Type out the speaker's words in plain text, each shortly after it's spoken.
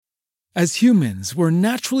As humans, we're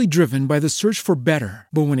naturally driven by the search for better.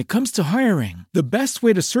 But when it comes to hiring, the best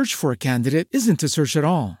way to search for a candidate isn't to search at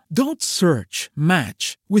all. Don't search,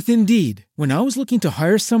 match with Indeed. When I was looking to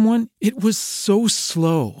hire someone, it was so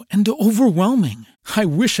slow and overwhelming. I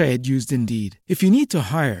wish I had used Indeed. If you need to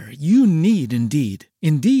hire, you need Indeed.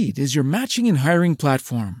 Indeed is your matching and hiring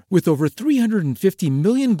platform with over 350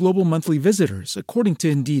 million global monthly visitors, according to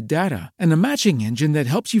Indeed data, and a matching engine that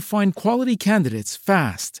helps you find quality candidates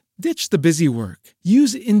fast. Ditch the busy work.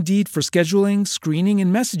 Use Indeed for scheduling, screening,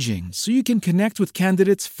 and messaging so you can connect with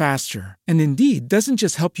candidates faster. And Indeed doesn't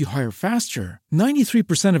just help you hire faster.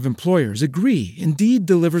 93% of employers agree Indeed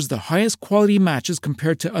delivers the highest quality matches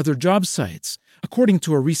compared to other job sites, according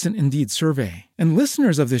to a recent Indeed survey. And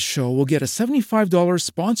listeners of this show will get a $75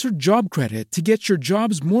 sponsored job credit to get your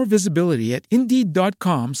jobs more visibility at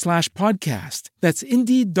Indeed.com/podcast. That's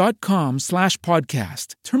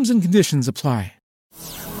Indeed.com/podcast. Terms and conditions apply.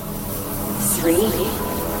 3, 2,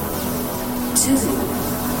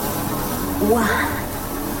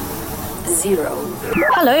 1, 0.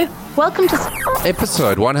 Hello, welcome to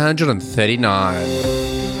Episode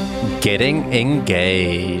 139, Getting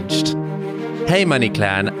Engaged. Hey Money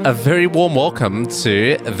Clan, a very warm welcome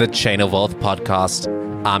to the Chain of Wealth podcast.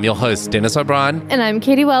 I'm your host, Dennis O'Brien. And I'm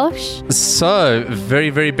Katie Welsh. So,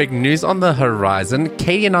 very, very big news on the horizon.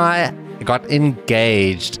 Katie and I got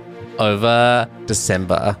engaged over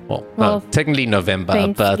December. Well, technically November.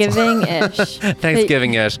 Thanksgiving-ish.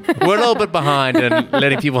 Thanksgiving-ish. We're a little bit behind in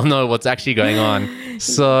letting people know what's actually going on.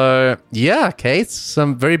 So, yeah, Kate,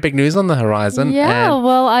 some very big news on the horizon. Yeah,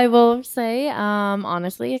 well, I will say,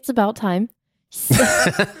 honestly, it's about time.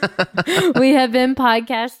 We have been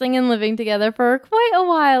podcasting and living together for quite a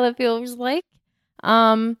while, it feels like.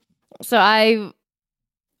 So I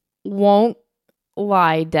won't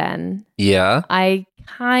lie, Den. Yeah. I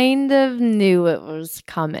kind of knew it was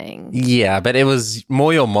coming. Yeah, but it was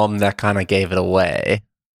more your mom that kind of gave it away.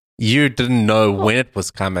 You didn't know when it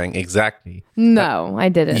was coming exactly. No, I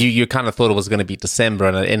didn't. You kind of thought it was going to be December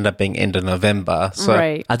and it ended up being end of November. So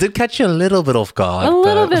right. I did catch you a little bit off guard. A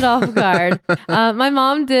little bit off guard. My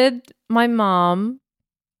mom,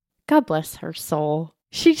 God bless her soul.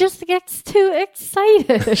 She just gets too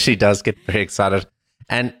excited. She does get very excited.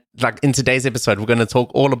 And like in today's episode, we're going to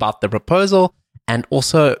talk all about the proposal and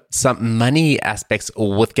also some money aspects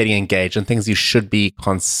with getting engaged and things you should be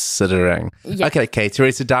considering. Yes. Okay, Kate, you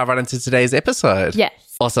ready to dive right into today's episode? Yes.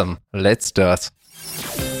 Awesome. Let's do it.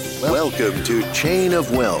 Welcome to Chain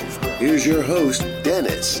of Wealth. Here's your host,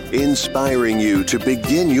 Dennis, inspiring you to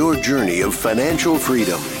begin your journey of financial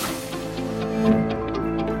freedom.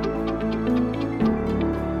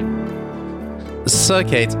 So,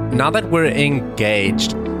 Kate, now that we're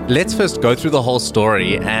engaged, let's first go through the whole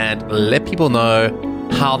story and let people know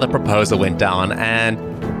how the proposal went down. And,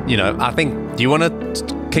 you know, I think, do you want to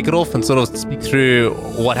kick it off and sort of speak through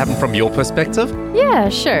what happened from your perspective? Yeah,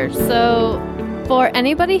 sure. So, for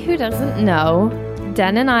anybody who doesn't know,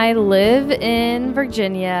 Den and I live in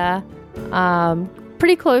Virginia,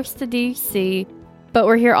 pretty close to DC, but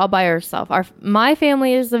we're here all by ourselves. My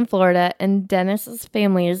family is in Florida, and Dennis's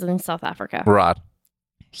family is in South Africa. Right.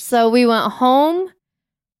 So we went home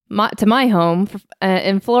to my home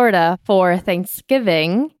in Florida for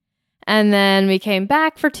Thanksgiving, and then we came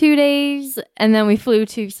back for 2 days, and then we flew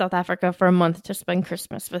to South Africa for a month to spend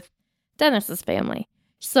Christmas with Dennis's family.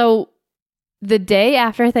 So the day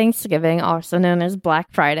after Thanksgiving, also known as Black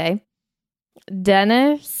Friday,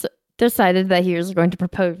 Dennis decided that he was going to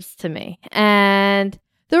propose to me. And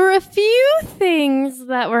there were a few things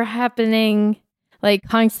that were happening, like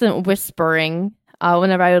constant whispering.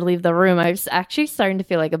 Whenever I would leave the room, I was actually starting to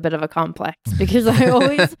feel like a bit of a complex because I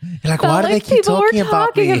always like, felt why do like they keep people were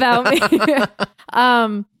talking about me.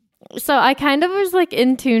 So I kind of was like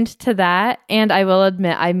in tuned to that. And I will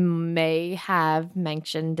admit, I may have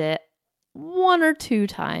mentioned it 1 or 2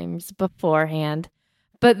 times beforehand.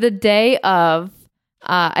 But the day of,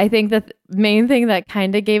 I think the main thing that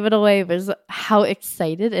kind of gave it away was how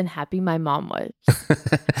excited and happy my mom was.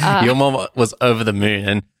 Your mom was over the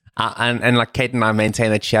moon. And like Kate and I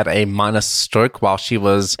maintain that she had a minor stroke while she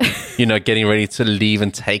was, you know, getting ready to leave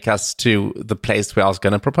and take us to the place where I was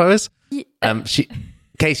going to propose.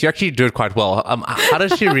 Kate, you actually do it quite well. How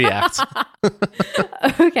does she react?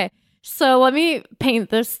 Okay, so let me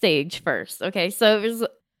paint the stage first. Okay, so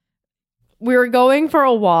we were going for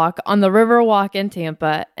a walk on the Riverwalk in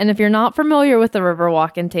Tampa. And if you're not familiar with the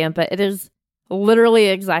Riverwalk in Tampa, it is literally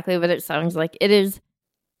exactly what it sounds like. It is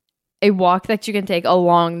a walk that you can take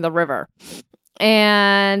along the river.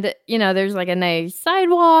 And, you know, there's like a nice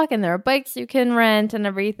sidewalk and there are bikes you can rent and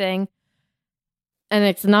everything. And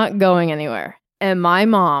it's not going anywhere. And my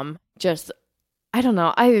mom just, I don't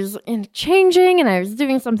know, I was changing and I was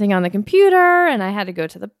doing something on the computer and I had to go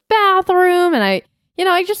to the bathroom and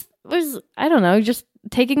I just was, I don't know, just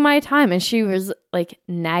taking my time, and she was like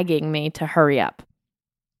nagging me to hurry up.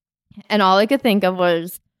 And all I could think of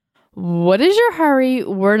was, what is your hurry?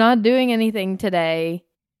 We're not doing anything today.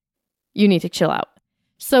 You need to chill out.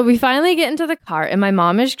 So we finally get into the car and my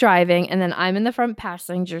mom is driving and then I'm in the front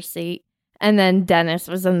passenger seat and then Dennis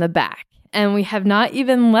was in the back. And we have not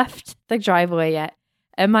even left the driveway yet.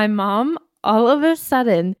 And my mom all of a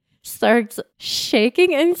sudden starts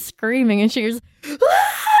shaking and screaming and she goes,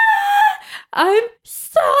 "Ah! I'm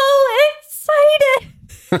so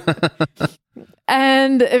excited."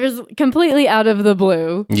 And it was completely out of the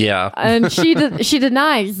blue. Yeah. And she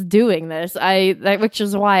denies doing this. Which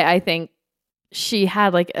is why I think she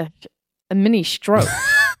had like a mini stroke.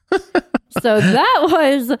 So that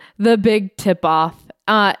was the big tip off.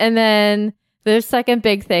 And then the second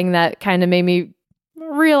big thing that kind of made me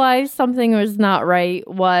realize something was not right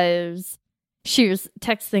was she was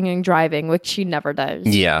texting and driving, which she never does.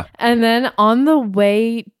 Yeah. And then on the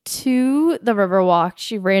way to the Riverwalk,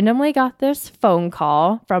 she randomly got this phone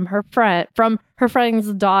call from her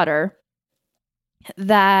friend's daughter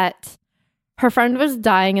that her friend was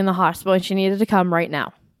dying in the hospital and she needed to come right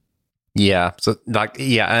now. Yeah. So like,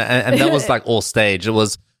 yeah. And that was like all staged. It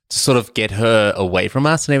was to sort of get her away from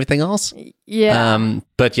us and everything else. Yeah.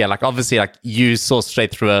 But yeah, like obviously like you saw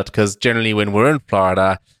straight through it because generally when we're in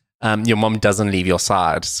Florida, your mom doesn't leave your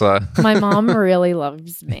side. So my mom really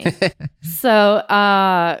loves me. So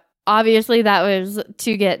obviously that was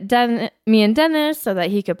to get me and Dennis so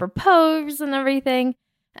that he could propose and everything.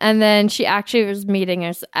 And then she actually was meeting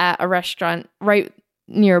us at a restaurant right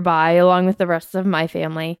nearby along with the rest of my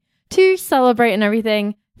family to celebrate and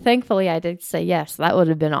everything. Thankfully, I did say yes. That would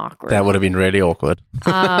have been awkward. That would have been really awkward.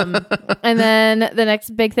 And then the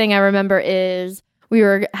next big thing I remember is we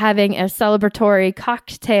were having a celebratory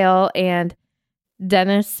cocktail and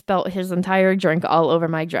Dennis spilt his entire drink all over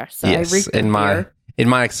my dress. So yes, I reeked of beer. In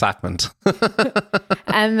my excitement.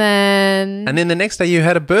 And then the next day you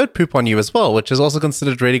had a bird poop on you as well, which is also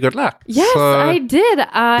considered really good luck. Yes, so, I did.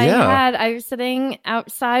 I was sitting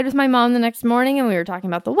outside with my mom the next morning and we were talking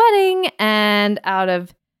about the wedding, and out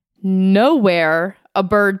of nowhere a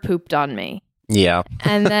bird pooped on me. Yeah.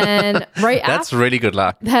 And then right after that's really good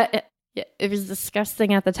luck. It was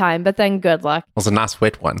disgusting at the time, but then good luck. It was a nice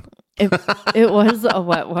wet one. It was a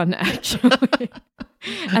wet one, actually.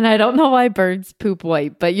 And I don't know why birds poop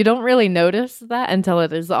white, but you don't really notice that until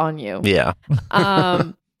it is on you. Yeah.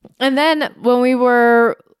 And then when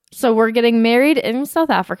we're getting married in South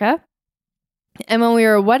Africa. And when we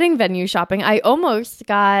were wedding venue shopping, I almost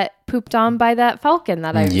got pooped on by that falcon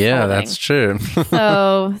that I was holding. That's true.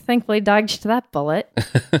 So thankfully dodged that bullet.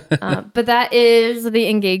 But that is the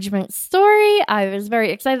engagement story. I was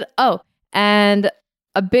very excited. Oh, and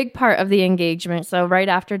a big part of the engagement. So right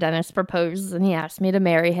after Dennis proposed and he asked me to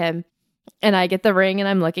marry him, and I get the ring and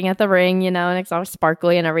I'm looking at the ring, and it's all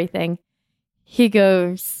sparkly and everything. He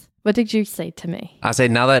goes, "What did you say to me?" I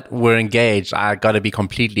said, now that we're engaged, I got to be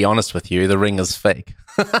completely honest with you. The ring is fake.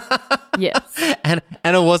 Yes. And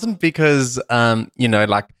it wasn't because,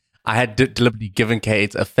 like I had deliberately given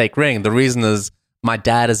Kate a fake ring. The reason is my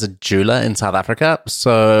dad is a jeweler in South Africa.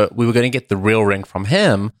 So we were going to get the real ring from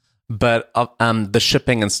him, but the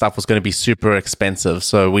shipping and stuff was going to be super expensive.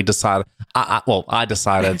 So we decided, I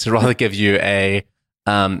decided to rather give you a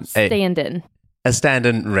stand-in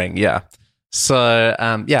ring. Yeah. So,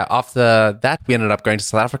 after that, we ended up going to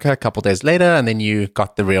South Africa a couple days later, and then you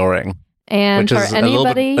got the real ring. And which for is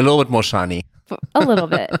anybody... a little bit more shiny. A little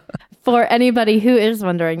bit. For anybody who is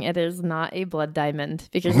wondering, it is not a blood diamond,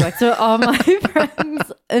 because so all my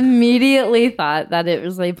friends immediately thought that it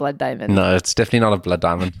was a blood diamond. No, it's definitely not a blood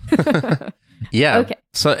diamond. Yeah. Okay.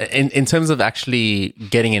 So in terms of actually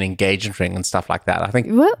getting an engagement ring and stuff like that, I think...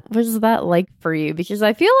 What was that like for you? Because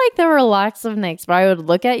I feel like there were lots of nights where I would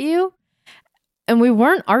look at you and we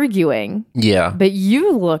weren't arguing. Yeah. But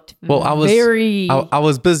you looked I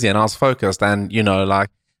was busy and I was focused, and,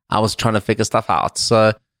 I was trying to figure stuff out.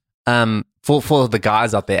 So for the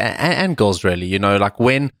guys out there and girls really,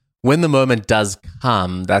 when the moment does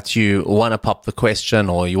come that you want to pop the question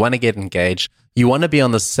or you want to get engaged, you want to be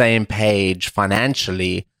on the same page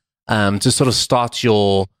financially to sort of start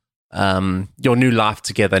your new life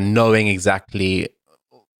together, knowing exactly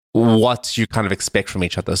what you kind of expect from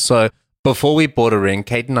each other. So before we bought a ring,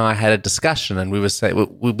 Kate and I had a discussion, and we said,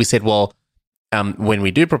 well, when I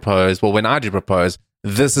do propose,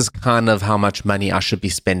 this is kind of how much money I should be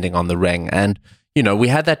spending on the ring. And, we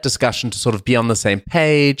had that discussion to sort of be on the same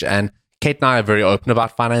page and Kate and I are very open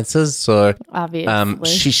about finances, so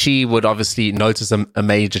Obviously. she would obviously notice a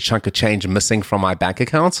major chunk of change missing from my bank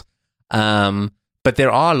account. But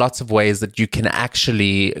there are lots of ways that you can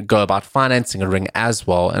actually go about financing a ring as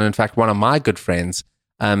well. And in fact, one of my good friends,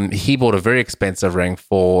 he bought a very expensive ring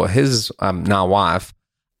for his now wife,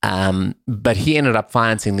 but he ended up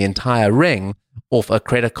financing the entire ring off a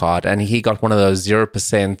credit card, and he got one of those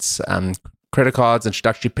 0% credit cards,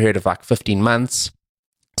 introductory period of like 15 months.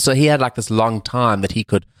 So he had like this long time that he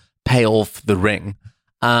could pay off the ring.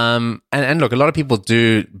 And look, a lot of people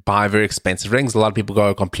do buy very expensive rings. A lot of people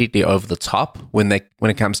go completely over the top when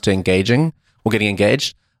it comes to engaging or getting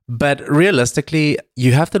engaged. But realistically,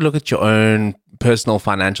 you have to look at your own personal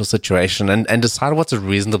financial situation and decide what's a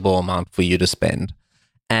reasonable amount for you to spend.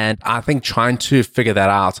 And I think trying to figure that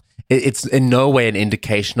out, it's in no way an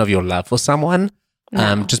indication of your love for someone.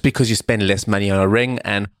 No. Just because you spend less money on a ring,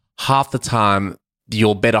 and half the time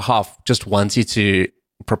your better half just wants you to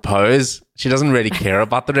propose. She doesn't really care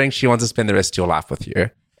about the ring. She wants to spend the rest of your life with you.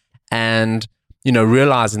 And,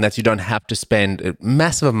 realizing that you don't have to spend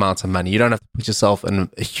massive amounts of money. You don't have to put yourself in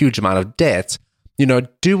a huge amount of debt.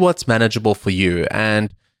 Do what's manageable for you.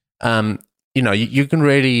 And, you can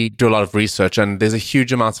really do a lot of research, and there's a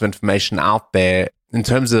huge amount of information out there in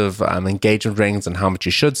terms of engagement rings and how much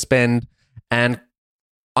you should spend. And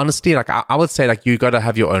honestly, like I would say, like you got to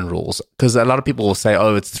have your own rules, because a lot of people will say,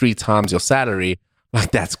 oh, it's 3 times your salary.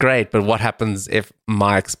 Like, that's great, but what happens if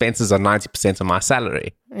my expenses are 90% of my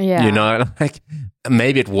salary? Yeah. Like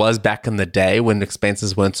maybe it was back in the day when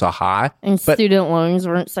expenses weren't so high. And student loans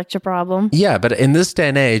weren't such a problem. Yeah, but in this day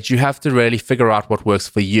and age, you have to really figure out what works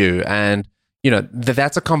for you. And,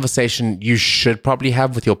 that's a conversation you should probably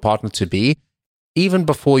have with your partner to be, even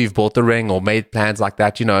before you've bought the ring or made plans like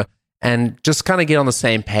that, and just kind of get on the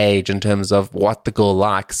same page in terms of what the girl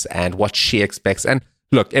likes and what she expects. And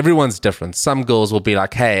look, everyone's different. Some girls will be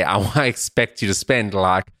like, hey, I expect you to spend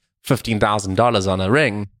like $15,000 on a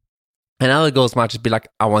ring. And other girls might just be like,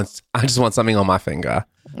 I just want something on my finger.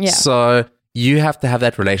 Yeah. So you have to have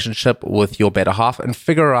that relationship with your better half and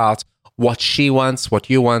figure out what she wants, what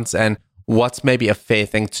you want, and what's maybe a fair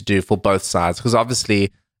thing to do for both sides. Because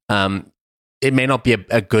obviously, it may not be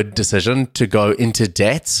a good decision to go into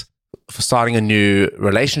debt for starting a new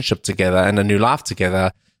relationship together and a new life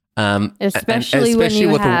together. Especially when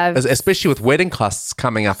you have especially with wedding costs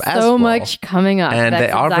coming up as well. So much coming up. And That's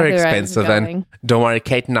they are exactly very where I was expensive. going. And don't worry,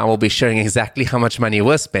 Kate and I will be sharing exactly how much money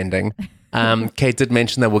we're spending. Kate did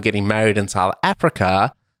mention that we're getting married in South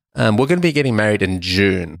Africa. We're going to be getting married in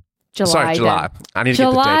June. July. I need to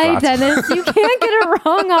get the date right. Dennis. You can't get it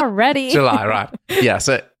wrong already. July, right. Yeah,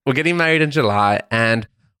 so we're getting married in July, and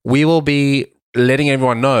we will be letting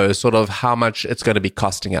everyone know sort of how much it's going to be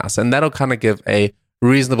costing us. And that'll kind of give a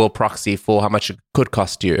reasonable proxy for how much it could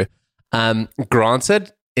cost you.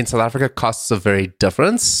 Granted, in South Africa, costs are very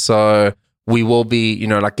different. So we will be,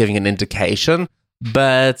 like giving an indication.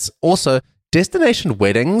 But also, destination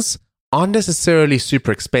weddings aren't necessarily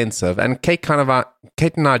super expensive. And Kate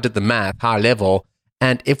and I did the math, high level.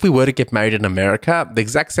 And if we were to get married in America, the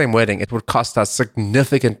exact same wedding, it would cost us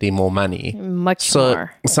significantly more money. Much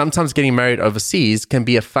more. Sometimes getting married overseas can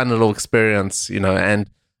be a fun little experience, and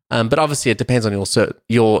but obviously it depends on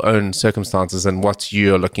your own circumstances and what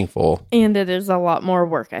you're looking for. And it is a lot more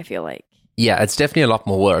work, I feel like. Yeah, it's definitely a lot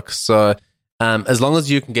more work. So as long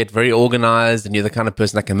as you can get very organized and you're the kind of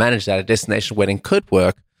person that can manage that, a destination wedding could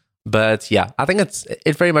work. But yeah, I think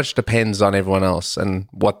it very much depends on everyone else and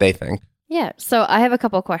what they think. Yeah. So I have a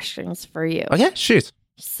couple questions for you. Okay, shoot.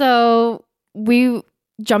 So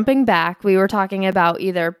jumping back, we were talking about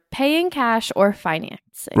either paying cash or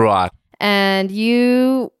financing. Right. And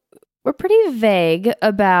you were pretty vague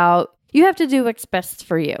about you have to do what's best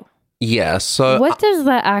for you. Yeah. So what does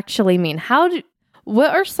that actually mean?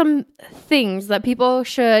 What are some things that people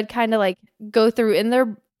should kind of like go through in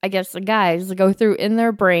their, I guess the guys go through in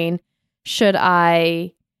their brain? Should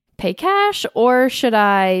I pay cash or should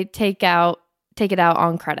I take it out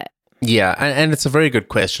on credit? Yeah, and it's a very good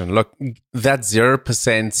question. Look, that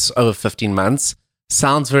 0% over 15 months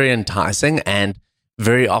sounds very enticing, and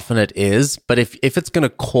very often it is. But if it's going to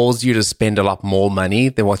cause you to spend a lot more money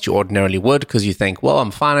than what you ordinarily would, because you think, well,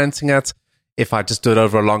 I'm financing it. If I just do it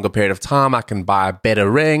over a longer period of time, I can buy a better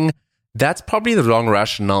ring. That's probably the wrong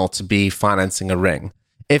rationale to be financing a ring.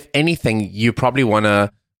 If anything, you probably want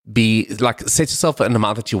to be like set yourself an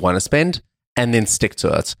amount that you want to spend and then stick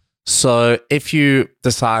to it. So if you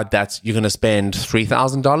decide that you're going to spend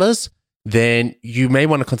 $3,000, then you may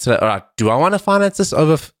want to consider, all right, do I want to finance this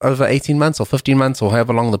over 18 months or 15 months or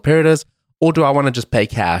however long the period is, or do I want to just pay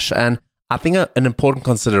cash? And I think an important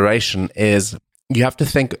consideration is you have to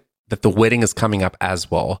think that the wedding is coming up as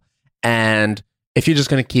well. And if you're just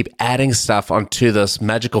going to keep adding stuff onto this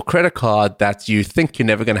magical credit card that you think you're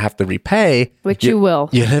never going to have to repay, Which you will.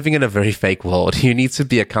 You're living in a very fake world. You need to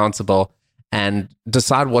be accountable and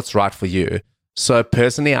decide what's right for you. So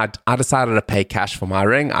personally, I decided to pay cash for my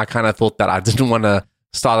ring. I kind of thought that I didn't want to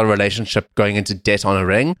start a relationship going into debt on a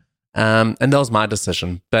ring. And that was my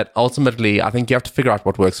decision. But ultimately, I think you have to figure out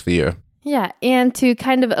what works for you. Yeah, and to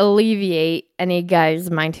kind of alleviate any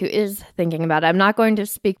guy's mind who is thinking about it, I'm not going to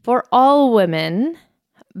speak for all women,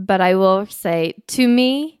 but I will say, to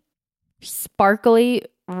me, sparkly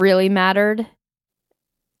really mattered.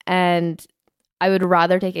 And I would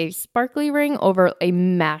rather take a sparkly ring over a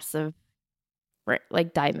massive,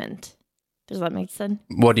 like, diamond. Does that make sense?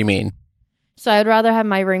 What do you mean? So I'd rather have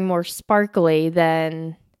my ring more sparkly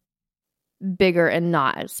than bigger and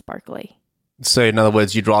not as sparkly. So in other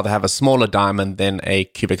words, you'd rather have a smaller diamond than a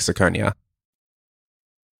cubic zirconia.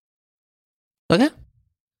 Okay.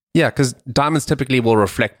 Yeah, because diamonds typically will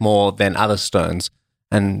reflect more than other stones,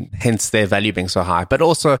 and hence their value being so high. But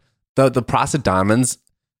also, the price of diamonds,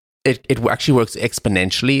 it actually works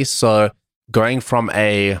exponentially. So going from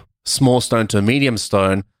a small stone to a medium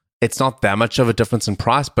stone, it's not that much of a difference in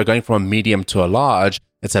price, but going from a medium to a large,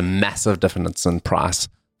 it's a massive difference in price.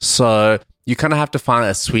 So you kind of have to find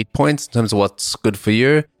a sweet point in terms of what's good for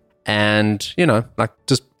you, and, you know, like,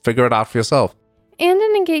 just figure it out for yourself. And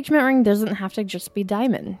an engagement ring doesn't have to just be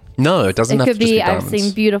diamond. No, it doesn't have to just be diamonds. I've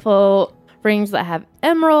seen beautiful rings that have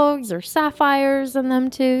emeralds or sapphires in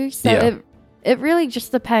them too. So Yeah. it really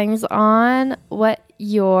just depends on what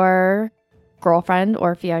your girlfriend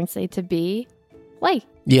or fiance to be like.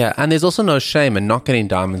 Yeah, and there's also no shame in not getting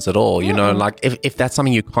diamonds at all. You know, like, if that's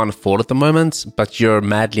something you can't afford at the moment, but you're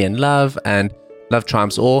madly in love and love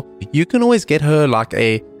triumphs all, you can always get her like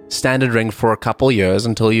a standard ring for a couple years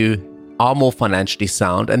until you are more financially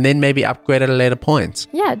sound, and then maybe upgrade at a later point.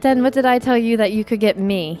 Yeah, then what did I tell you that you could get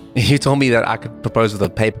me? You told me that I could propose with a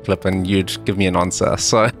paperclip and you'd give me an answer.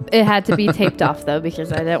 So It had to be taped off though,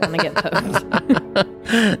 because I didn't want to get poked.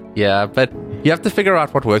 yeah, but you have to figure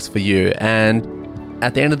out what works for you. And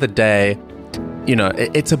at the end of the day, you know,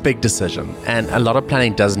 it's a big decision, and a lot of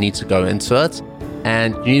planning does need to go into it.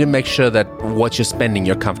 And you need to make sure that what you're spending,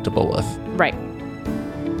 you're comfortable with. Right.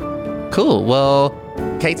 Cool. Well,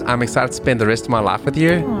 Kate, I'm excited to spend the rest of my life with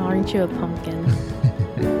you. Oh, aren't you a pumpkin?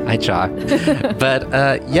 I try. But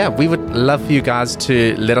yeah, we would love for you guys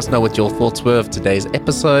to let us know what your thoughts were of today's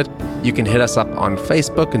episode. You can hit us up on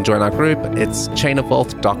Facebook and join our group. It's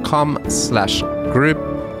chainofwealth.com/group.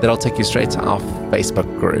 That'll take you straight to our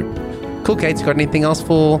Facebook group. Cool, Kate. You got anything else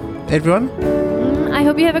for everyone? I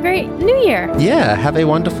hope you have a great New Year. Yeah, have a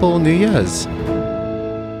wonderful New Year's.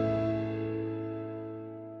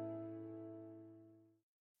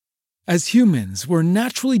 As humans, we're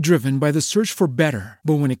naturally driven by the search for better.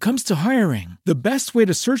 But when it comes to hiring, the best way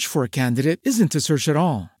to search for a candidate isn't to search at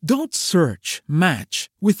all. Don't search, match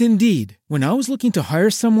with Indeed. When I was looking to hire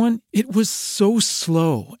someone, it was so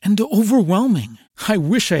slow and overwhelming. I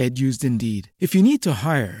wish I had used Indeed. If you need to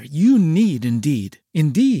hire, you need Indeed.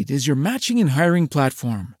 Indeed is your matching and hiring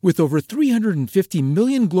platform with over 350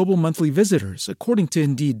 million global monthly visitors, according to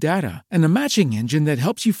Indeed data, and a matching engine that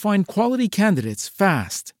helps you find quality candidates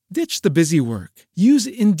fast. Ditch the busy work. Use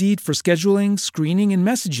Indeed for scheduling, screening, and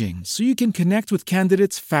messaging so you can connect with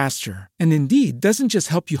candidates faster. And Indeed doesn't just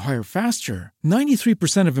help you hire faster.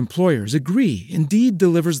 93% of employers agree Indeed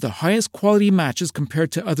delivers the highest quality matches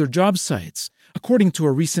compared to other job sites, according to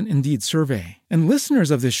a recent Indeed survey. And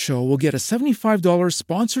listeners of this show will get a $75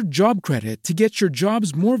 sponsored job credit to get your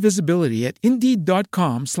jobs more visibility at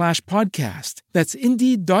Indeed.com/podcast. That's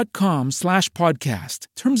Indeed.com/podcast.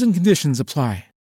 Terms and conditions apply.